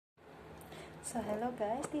So hello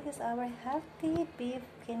guys, this is our healthy beef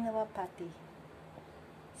quinoa patty.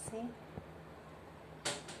 See?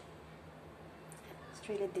 It's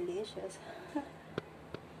really delicious.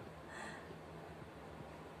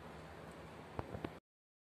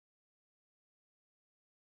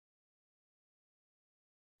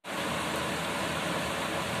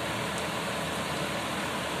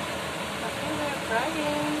 Okay, we're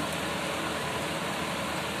frying.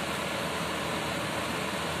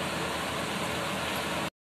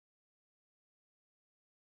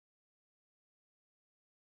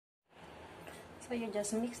 So you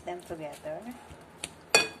just mix them together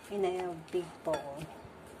in a big bowl.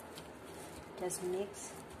 Just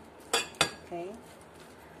mix, okay?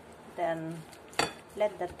 Then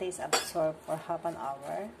let the taste absorb for half an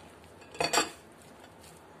hour.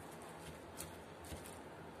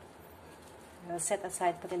 Set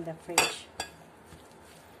aside, put in the fridge.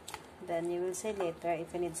 Then you will see later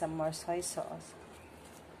if you need some more soy sauce.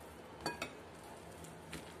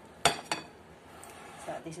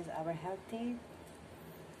 So this is our healthy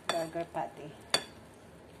burger patty.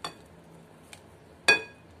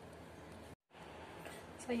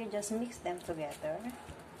 So you just mix them together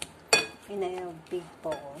in a big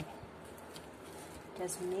bowl.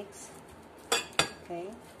 Just mix, okay?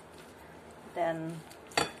 Then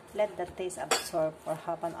let the taste absorb for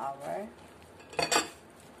half an hour.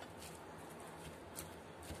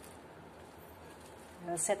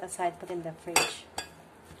 Set aside, put in the fridge.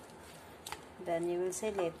 Then you will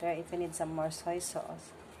see later if you need some more soy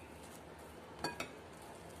sauce.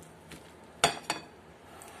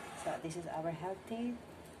 So this is our healthy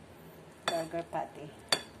burger patty.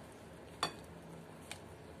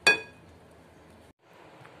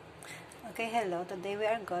 Okay, hello. Today we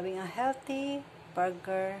are going a healthy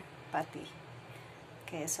burger patty.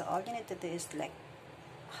 Okay, so all you need to do is like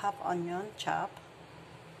half onion chop,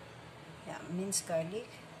 minced garlic,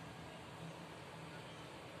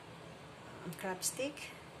 crab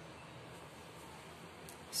stick,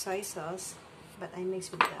 soy sauce, but I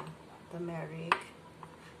mix with the turmeric,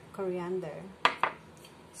 coriander,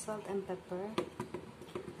 salt and pepper,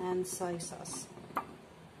 and soy sauce.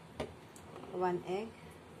 1 egg,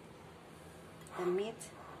 the meat,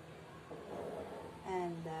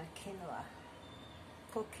 and the quinoa.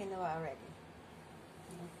 Cooked quinoa already.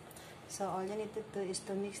 So all you need to do is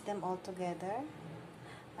to mix them all together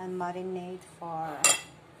and marinate for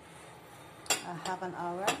half an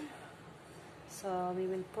hour. So we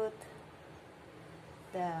will put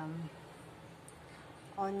the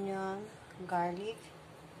onion, garlic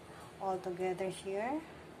all together here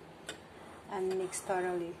and mix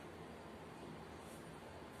thoroughly.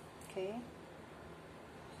 Okay.